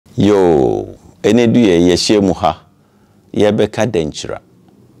Yo, ene du ye shemu ha. Ye beka Denkyira.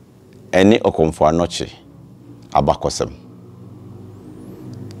 Ene okomfo anoche abakosem.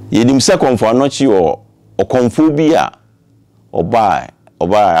 Ye nimse komfo anoche o okomfo bi a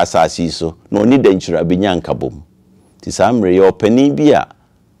oba asasi so no ni Denkyira benya nkabom. Ti samre ye opani bi a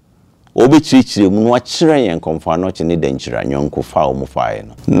obechichire mu no akire yen komfo anoche ni Denkyira nyonko fa o mu faaye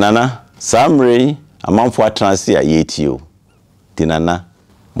no. Nana samre amanfo atranse a yetio. Ti nana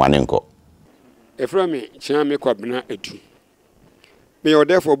manenko. Eframe chiame kwabna edu. Me o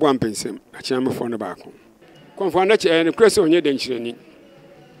therefore bo ampensem a chiame fo no baako. Komfo anoche ne krese onye Denkyira ni.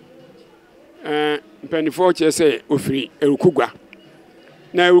 Mpanifo che se ofiri erukugwa.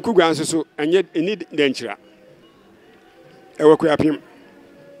 Na erukugwa nso so anye ni Denkyira. Ewoku apim.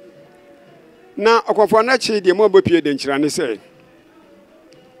 Na okomfo anoche de mo bopie Denkyira ne se.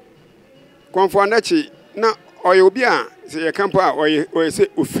 Komfo anoche na oye obi a se ye kampo a oye se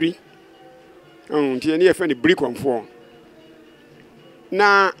ofiri. Nti ene ye fa ni bri komfo.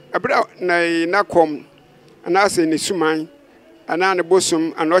 Na abra na kom ana se ni suman ana ne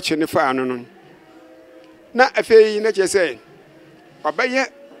bosum anoche ne fa anu no. Na afei na che se obaye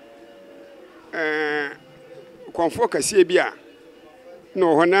komfo kase bi a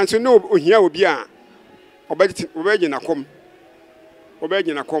no hona nso no ohia obi a obaje na kom.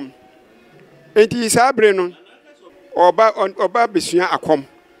 Obaje na kom. Enti sabre no oba besua akom.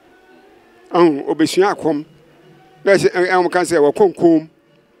 Obesua akom. Na se kan se wa konkom.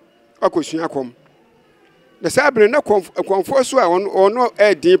 Akosua akom. Na sabre na komfo so a ono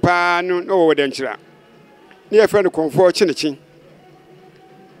edin pa no wo Denkyira. Ne ye fa no komfo chinechin.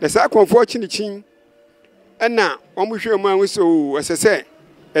 Na sa komfo chinechin na omuhwe mu anwo so asese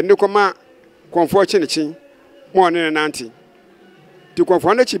enne koma komfo chinechin mo ne nanti. Ti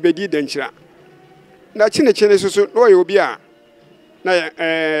komfo na chi bedi Denkyira. Na chinechin so no ye obi a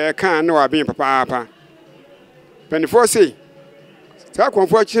na kan na wa bin papa. Penifo say sa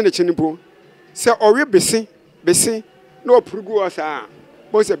komfo chinechin po se owe besi na opurugu asa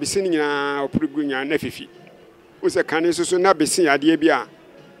mo se besi nyina opurugu nya na fifi o se kan so na besi ade bia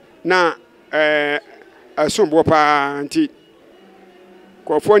na asombo pa nti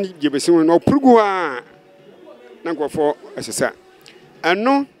kofo ni je besi no opurugu a na kofo asesa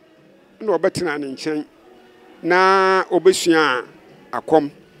anu na obetena ne nchen na obesua akom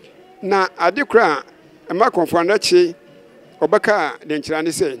na ade kra ma komfo anachi obeka Denkyira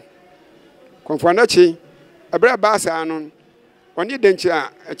ne se komfo anachi abra baasa anu oni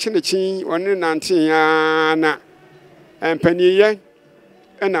Denkyira chinechin oni nantin ya na empaniye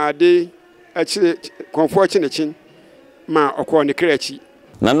na ade achi komfo chinechin ma okọ ne krechi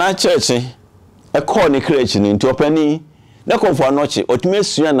na chechi ekọ ne krechi ni nti opani na komfo anoche otumi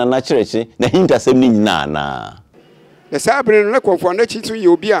asua na chechi na hintasem ni nyina na sabre no na komfo anachi tu ye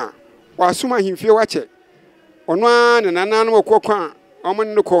obi a wasoma himfie wache ono a na nana no okọ omo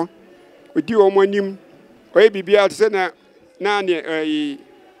ne ko odi omo anim oye bibia te na ne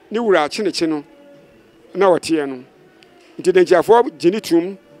ni wura chinechi no na wote no nti Denkyirafo gini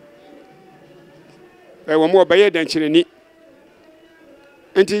tum wo mo baye Denkyira ni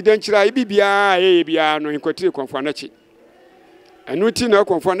nti Denkyira bibia ye bia no nkotire komfo anachi anu ti na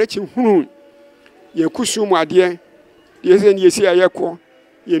komfo anachi hunu ye kusum ade ye se ni yesi ayekọ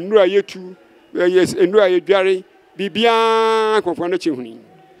ye nura yetu ye nura ye dware bibia komfo anachi hunu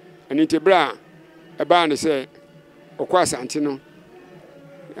ani te bra eba ne se okọ asante no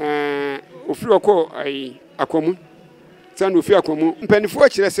ofiri okọ akomu san ofiri akomu mpanifo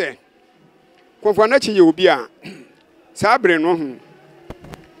akire se komfo anachi ye obi a sabre no hu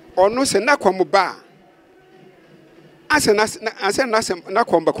ono se na komu ba ase na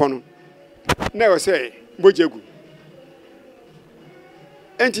komba kono na yo se bojegu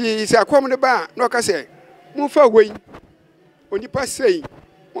enti se akomu ne ba na oka se mu fa wei onipa sei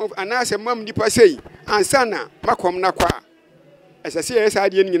anase mam nipa sei ansana makom na kwa esase ye sa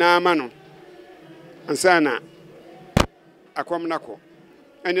ade nyina ama no ansana akom na ko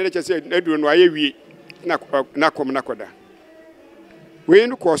ene le chese eduro no aye wie na kom na koda we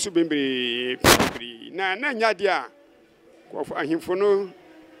no ko so bembere na nyade a ko ahimfo no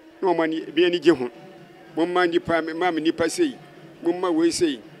no mani bi ani je ho momma nipa mam nipa sei momma we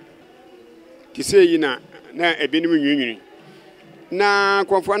sei ti sei na ebinim nwunwuni na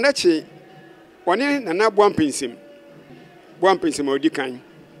komfo anachi oni na bo ampensem odi kan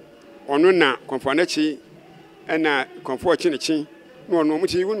ono na komfo anachi na komfo chinechi no ono mu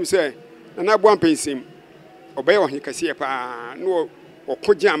chi wunu se na bo ampensem obaye ohin kase pa no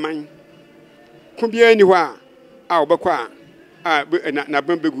okoje aman kubia ni ho a obekwa na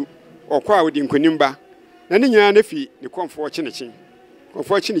bambegu okwa odi nkonimba na ne nyina na fi ne komfo chinechi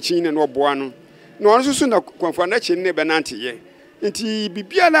kɔmfo chi ne chi ne no boa no na ɔno so na kɔmfo na chi ne benante ye nti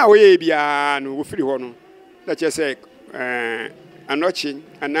bibia na oyɛ bia no wo firi hɔ no na kyɛ sɛ anɔchi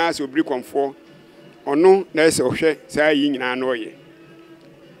anaasɛ obiri kɔmfo ɔno na ɛsɛ ɔhwɛ saa yi nyina na ɔyɛ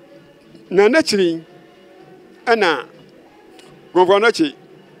na chiri ana kɔmfo na chi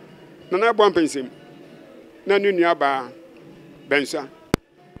na bɔ mpensem na ne nua ba bensa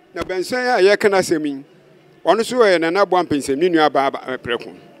na bensa ya yɛ kana sɛmi ɔno so yɛ na bɔ mpensem ne nua ba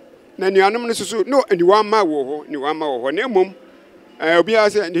prɛko na nuanom no so no aniwa ma wɔ hɔ na mmom obi a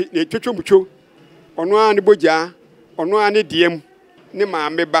sɛ ne twetwomutwo ɔno a ne bogya ɔno a ne diem ne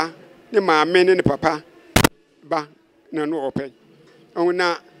maame ba ne maame ne papa ba na no ɔpɛ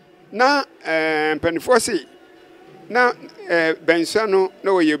ɔna na mpanifo se na bensa no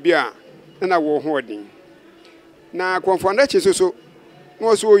na ɔyɛ bi a na wɔ ho ɔden na kɔmfɔnda kye so na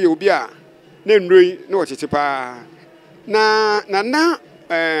ɔso ɔyɛ obi a na nnuroi na ɔtete paa na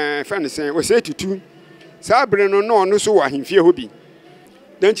fɛn sɛ ɔsɛ tutu saa bere no na ɔno so wɔ ahemfie hɔ bi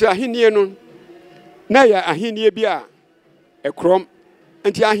Denkyira ahennie no na yɛ ahennie bi a ɛkrom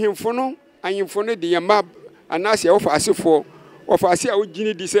nti ahemfo no de yɛma anaasɛ wɔfa asefoɔ wɔfa ase a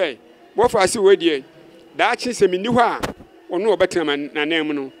wogyini di sɛ wɔfa ase wɔ die daakye sɛ menni hɔ a ɔno ɔbɛtena nanan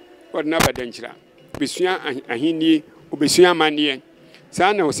mu no ɔde na ba Denkyira besua ahennie obesua amanneɛ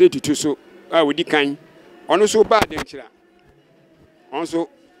saa na ɔsɛ tutu so a wodi kan ɔno so ba Denkyira ɔno so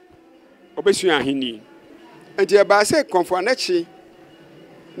obesua ahennie nti ɛbaa sɛ kɔmfo anakyi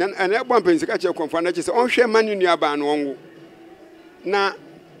na ɛbɔ mpansi ka kyerɛ kɔmfo anakyi sɛ ɔnhwɛ ma ne nua baa no ɔnwo na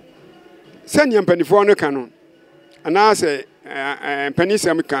sɛnea mpanifo no ka no anaasɛ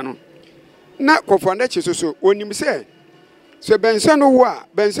mpanisɛm ka no na kɔmfo anakyi so onim sɛ bensa no wo a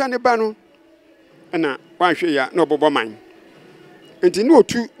bensa ne ba no ɛna wanhwɛ ya na ɔbɔbɔ man nti ne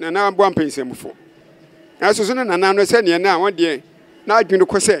otu na bɔ mpansimfo aso so na no sɛnea na wɔn deɛ na adwene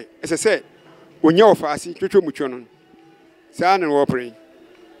kɔ sɛ ɛsɛ sɛ onya ɔfaase twetwomutwo no saa na wɔpere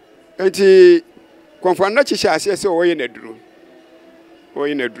nti kɔmfo anɔkye hyɛ aseɛ sɛ wɔyɛ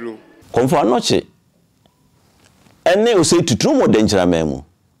naduro kɔmfo anɔkye ɛne ɔsɛ tutu mo Denkyira man mu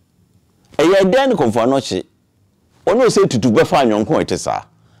ɛyɛ dɛn ne kɔmfo anɔkye ɔne ɔsɛ tutu bɛfa anyɔnko ɛte saa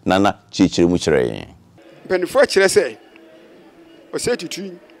nana kyekyere mu kyerɛ yɛn mpanifo kyerɛ sɛ ɔsɛ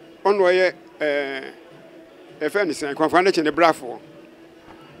tutu ɔno ɔyɛ ɛfɛ ne sɛn kɔmfo anɔkye ne brafo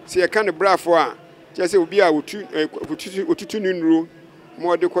sɛ yɛka ne brafo a kyerɛ sɛ obi a otutu ne nnuro ma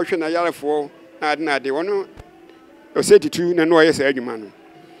ɔde kɔhwɛ na yarefoɔ na ade ɔno ɔsɛ tutu na ɔyɛ saa adwuma no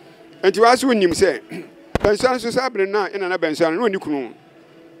nti waso wonim sɛ bensa nso saa bere no a ɛna na bensa no ɔni kunu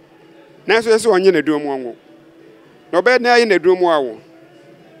nanso sɛ ɔnyɛ n'aduom ɔnwo na ɔbɛyɛ na ayɛ n'aduom awo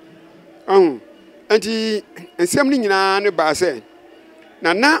nti nsɛm no nyinaa ne baa sɛ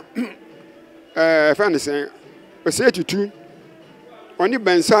na ɛfa ne sɛ ɔsɛ tutu ɔne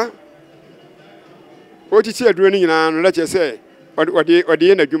bensa ɔtiti aduro no nyinaa no lɛkyɛ sɛ ɔde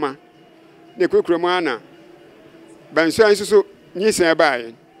yɛ n'adwuma na ekura mu ana bensa nso so nyisɛn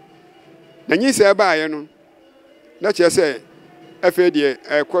baayɛ na nyisɛn baayɛ no lɛkyɛ sɛ afei deɛ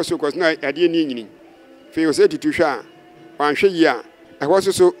ɛkɔ so na adeɛ ni nyini fei ɔsɛ tutu hwɛ a wanhwɛ yi a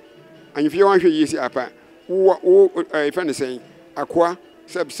ɛhɔ so anyifie wanhwɛ yi si apa wo ɛfa ne sɛn akoa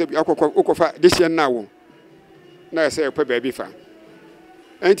sɛbi akɔkɔ ukɔfa dehyɛ na wo na sɛ ɛpɛ baabi fa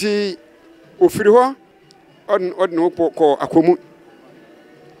nti ofiri hɔ ɔde no kɔ akomu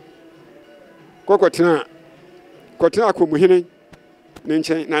kɔtena akomu hene ne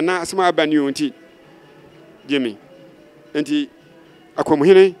nkyɛn na asɛm aba ne yɔnti gyemi nti akomu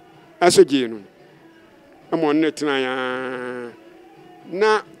hene aso gye no ama ɔno tena ya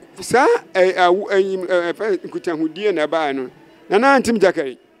na saa nkutahudie na baa no na ntim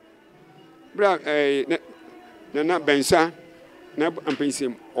jakari bra na bensa na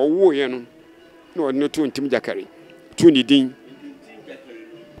ampensim ɔwo ye no na ɔno to ntim jakari to ne din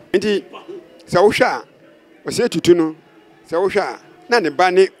nti sɛ wohwɛ a ɔsɛ tutu no sɛ wohwɛ a na ne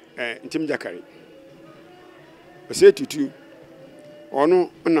ba ne ntim jakari ɔsɛ tutu ɔno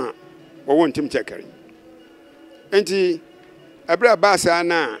na ɔwɔ ntim jakari nti abra ba saa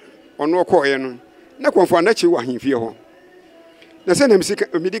na ɔno ɔkɔɔyɛ no na kɔmfo anakyi wɔ ahemfie hɔ na sɛ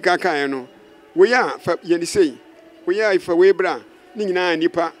na midi kan no woyɛ a fa yɛne sei woyɛ a fa wei bra ne nyinaa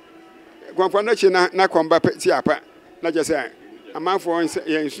nipa kɔmfo anakyi na kɔmba ti apa na kyɛ sɛ amanfoɔ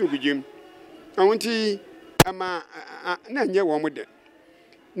yɛn nsu bugim ɔho nti ama na nyɛ wɔn mo de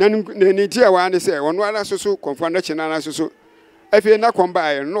na ne ti a waa ne sɛ ɔno ara so kɔmfo anakyi na ara so afei na kɔmba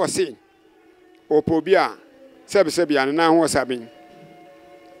ayɛ no ɔse ɔpɔ bi a sɛbi ano na ho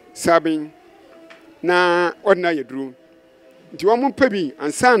sabin na ɔdena yɛ duro nti wɔn mpɛ bi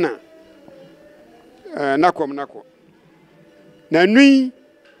ansa na nakɔ na nui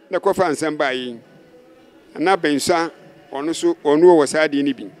na kofa ansam bayi na bensa ono so ono wo saade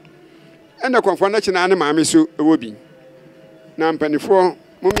ni bi ena konfo na chi na ne maame so ewo bi na mpanifo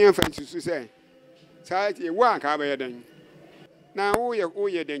mumia fa susu se saade wa ka ba yedan na wo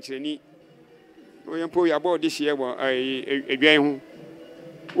ye denkyereni wo ye mpo ya bo de hye wo edwan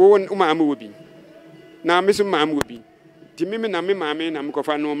ho wo maame wo bi na me so maame wo bi ti mimi na me maame na me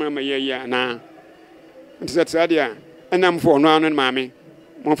kofa no ma ye ya na nti saade a ena mfo no anu maame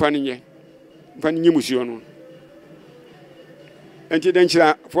mo fa nye mfa nye musio no enti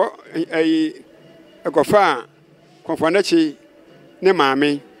denkyira fo ekofa konfonachi ne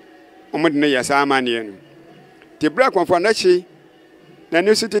maame omode ne yasa amane no te bra konfonachi na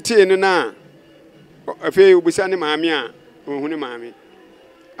ne sitete ne na afi obusa ne maame a ohun ne maame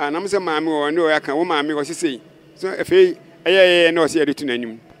anam se maame wo ne o yaka wo maame wo sisei so afi ayeye na o se yadetu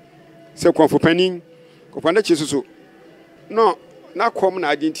nanim se konfopanin konfonachi soso no na kom na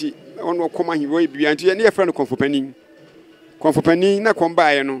adinti ono kom ahiwo bibia nti ne yefra no konfopanin na kom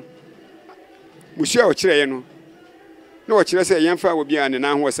baaye no musia o kire ye no na o kire se yemfa wo bia ne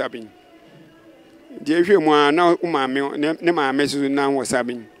na ho sabin de ehwe mu a na umame ne maame so na ho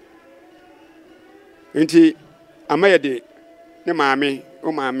sabin nti amaye de ne maame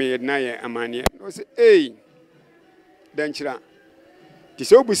o maame na ye amane no se Denkyira ti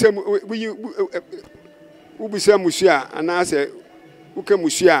se ubisa musia ana se uke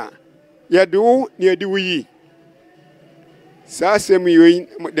musia ya do ne adi wuyi sa asem yoyi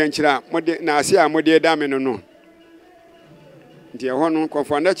Denkyira mode na ase a mode da me no nti e ho no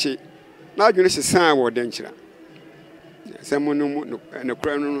konfonachi na adwene sesan wo Denkyira asem no ne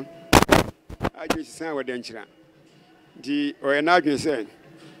kura no adwene sesan wo Denkyira nti o ye na adwene se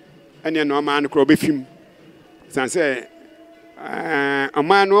ene no ma no kura obefim san se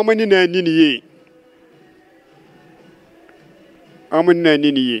ama no mani na ni ye amuna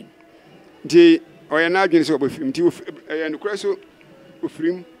ni ye nti oya na adwene se obefim nti ya nukura so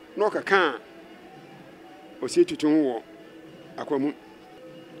ofirim na okaka o se tutun wo akwamu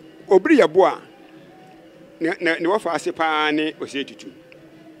obiri yabo a ne wafa ase pa ne o se tutu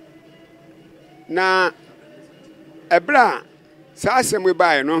na ebra sa asem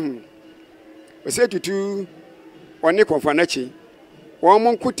bae no hu o se tutu oni konfonachi wo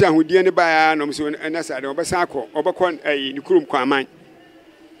mon kuta hudie ne bae no so na sa de obesa akọ obekọ ni kurum kwa aman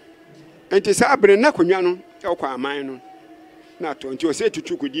enti sa abre na konwa no e kwa aman no na to enti o se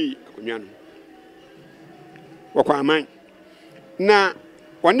tutu kudi konwa no wo kwa aman na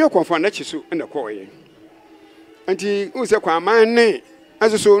wone konfonachi so na ko ye enti u se kwa aman ne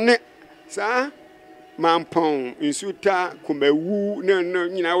asoso ne sa mampon insuta kumawu ne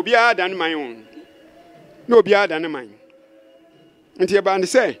nyina obi adan man on no obi adan man nti e bande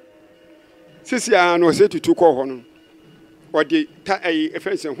se sisi a no se tutu ko ho no odi ta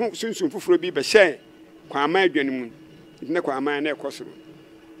efense ho sunsun fufuro bi be hye kwa ama adwane mu ne kwa ama na ekosoro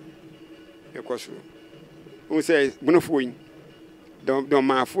o se bunofo yin do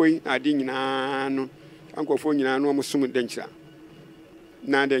ma foi adi nyina no ankofo nyina no mo sum Denkyira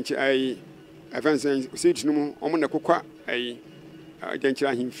na Denkyira efense se tutu mu omo na kokwa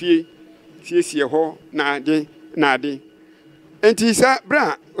Denkyira himfie siesie ho na ade enti sa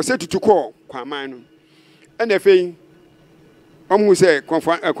bra o se tutu ko kwa ama no ena fei omu se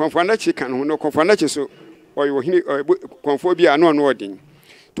konfonachi kan ho no konfonachi so oyo hini konfo bia no no odin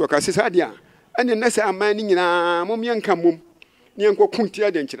to ka se sade a ene na se ama ni nyina mom yanka mom ni enko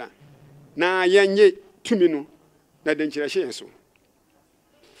kuntia Denkyira na yenye tumi no na Denkyira hye so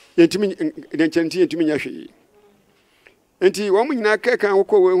yentimi Denkyira yentimi nya hwe enti wo mu nyina ka kan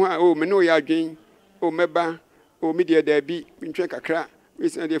ko we ho a o me no ya adwen o meba o media da bi ntwe kakra we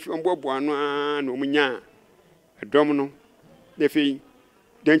se de mbobo ano a no munya adom no defi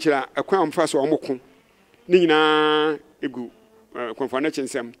Denkyira akwa mfa so omoko ni nyina egu konfonachi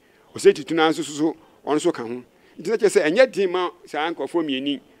nsem o se tituna nso so on so ka ho nti na chese enye din ma sa ankofo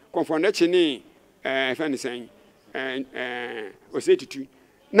mieni konfonachi ni fan sen o se titu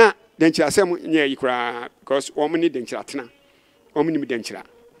na Denkyira asem nya yikura because o mni Denkyira tena o mni Denkyira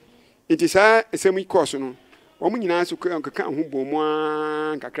nti sa asem ikoso no o nyina so ka ho bomu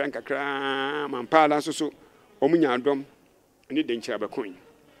a kakra mampala so o nya adom ni Denkyira bakon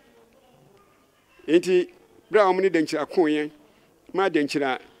enti bra o mni Denkyira konye ma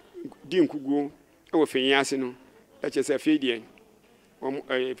Denkyira di nkuguo e wo fen yase no e chese afedie o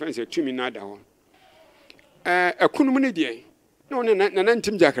fanse tumi na da ho akunum ne die no na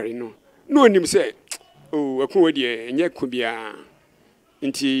ntim jakare no no onim se o akun wo die enye kubia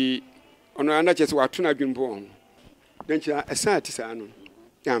nti ono anda chese watu na dwumpo Denkyira esa ti sa no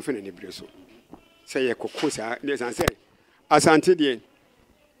ya mfe na ne bire so se ye kokko sa ne san se asante de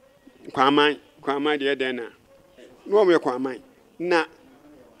kwaman de den na no mo kwaman na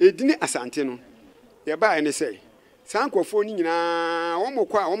edini asante no ye ba ene sei sankofo ni nyina wo mo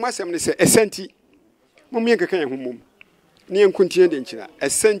kwa wo masem ne se esanti mo me keka ye homom ne enkuntie de nkyira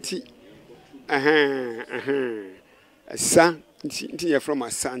esanti esa nti ye from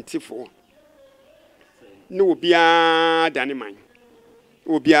asante fo ne obia dane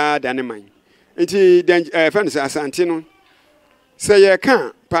man nti den fans asante no se ye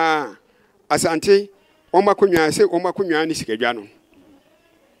ka pa asante o makonwa se o makonwa ni sikadwa no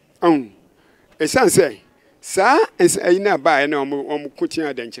esanse sa ina ba na o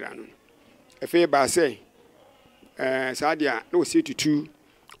kutia Denkyira no efe ba se sa dia na o se tutu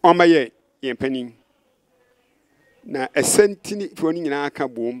o maye yempanin na esantini fo ni nyina aka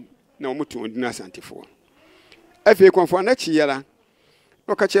bom na o mutu ondina asantefo efe konfo na chiyara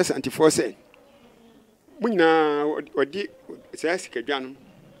o ka che asantefo se munyina odi se sikadwa no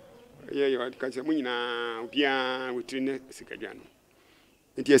ye yo ka se munyina obia wotiri ne sikadwa no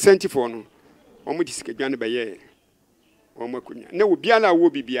nti asantefo no o mu di sikadwa no baye o makunya na obia la wo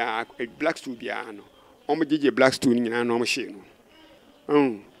bibia black stool bia no o mu gege black stool nyina no o mu hye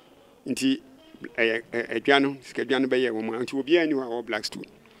no nti adwa no sikadwa no baye wo mu nti obia ni wo black stool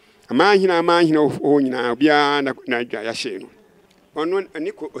ama hina o nyina obia na adwa ya hye no ono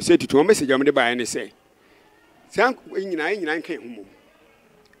ani ko osetutu o message am de baye ne se san nyina nkan humom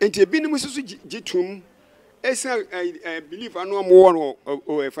nti ebinim susu gitum esa believe anu am wo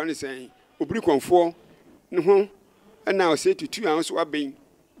o e fa ne sen obiri konfo ne ho na osetutu an so aben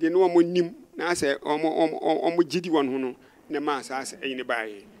de no mo nim na se omo gidi won ho no ne ma sa se ne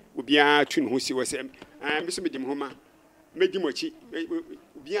baye obia tu ne ho si wo se me so medim ho ma medi mochi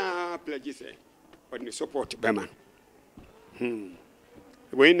obia pledge se on the support bema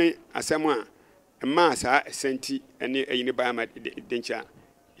we ne asem a ma sa senti ene ne baye ma Denkyira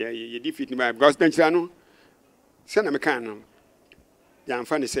ye defeat ne baye because Denkyira no se na me kan no ya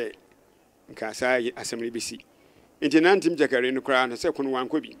mfa ne se nka sa asem ne bisi nti nantim jakare no kra no se kono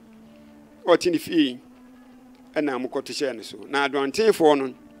wanko bi oti ne fi ana amukoto hye ne so na adonten fo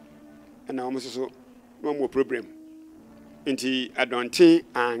no ana omo so no mo problem nti adonten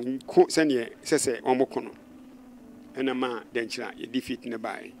an ko sene sese omo kono ana ma Denkyira ye defeat ne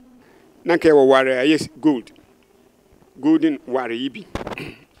bae na nke wo ware yes golden ware yibi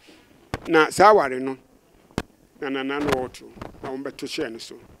na sa ware no na no oto na omo beto hye ne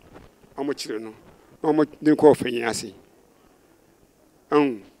so omo kire no omo din ko fanyi ase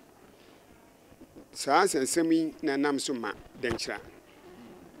sa sensemi na nam so ma Denkyira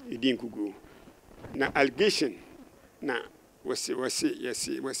idin kugu na allegation na wasi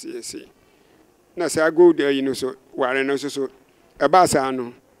yesi na sa go there you know so ware no so eba sa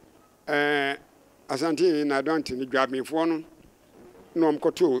no asante na don't ni dwabefo no no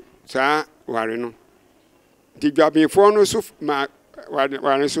mkoto sa ware no di dwabefo no so ma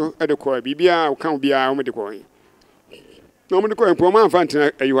ware so e de ko bibia o kan bia o me de ko no me de ko empo ma mfa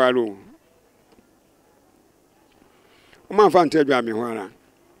ntina ayiwaro o ma mfa ntina dwabe ho ara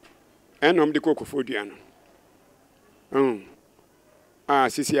enom de ko kofodua no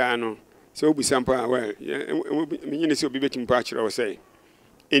sisi ano so obusampa well me nyine se obi betimpa akire o say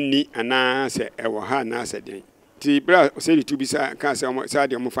enni ana se ewo ha na se den ti bra se di tubi sa ka se o sa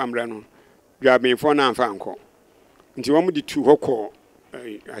de mo famra no dwabe fo na amfa anko nti wo mo di tu hokọ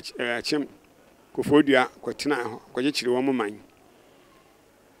achem kofodua kwatena ho kwaje kire wo mo man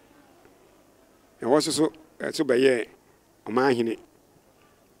e wo so baye o ma hine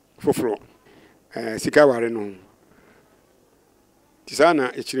foforo sika ware no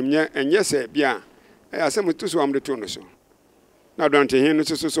tisana echirimnya enye se bia asem to so amde to no so na donte hin no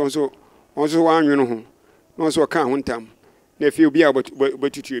so wanwe no ho no so ka ho ntam na fi bia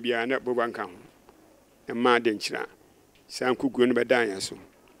batutu bia na bobanka ho e ma Denkyira san kuguo no bedan ya so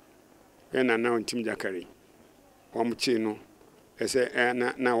e na ontim jakare omchi no ese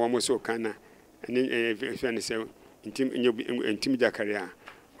na wo mo so kana ni fe ne se intim jakare a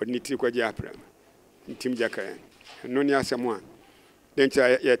woni ti kwaje apra intim jakare no ni asemo a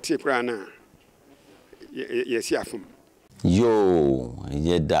Denkyira ye ti kra na ye si afum yo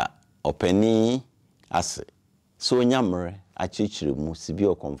yeda opani ase so nyamre achichire mu sibi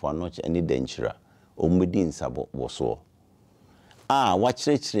okonfo no che ni Denkyira omudi nsabo woso wa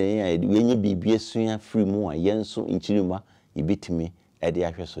chirechire ya yenye bibie sua free mu a yenso nchirima ibitimi e de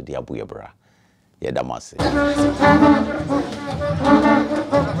ahweso de aboyebra yeda mase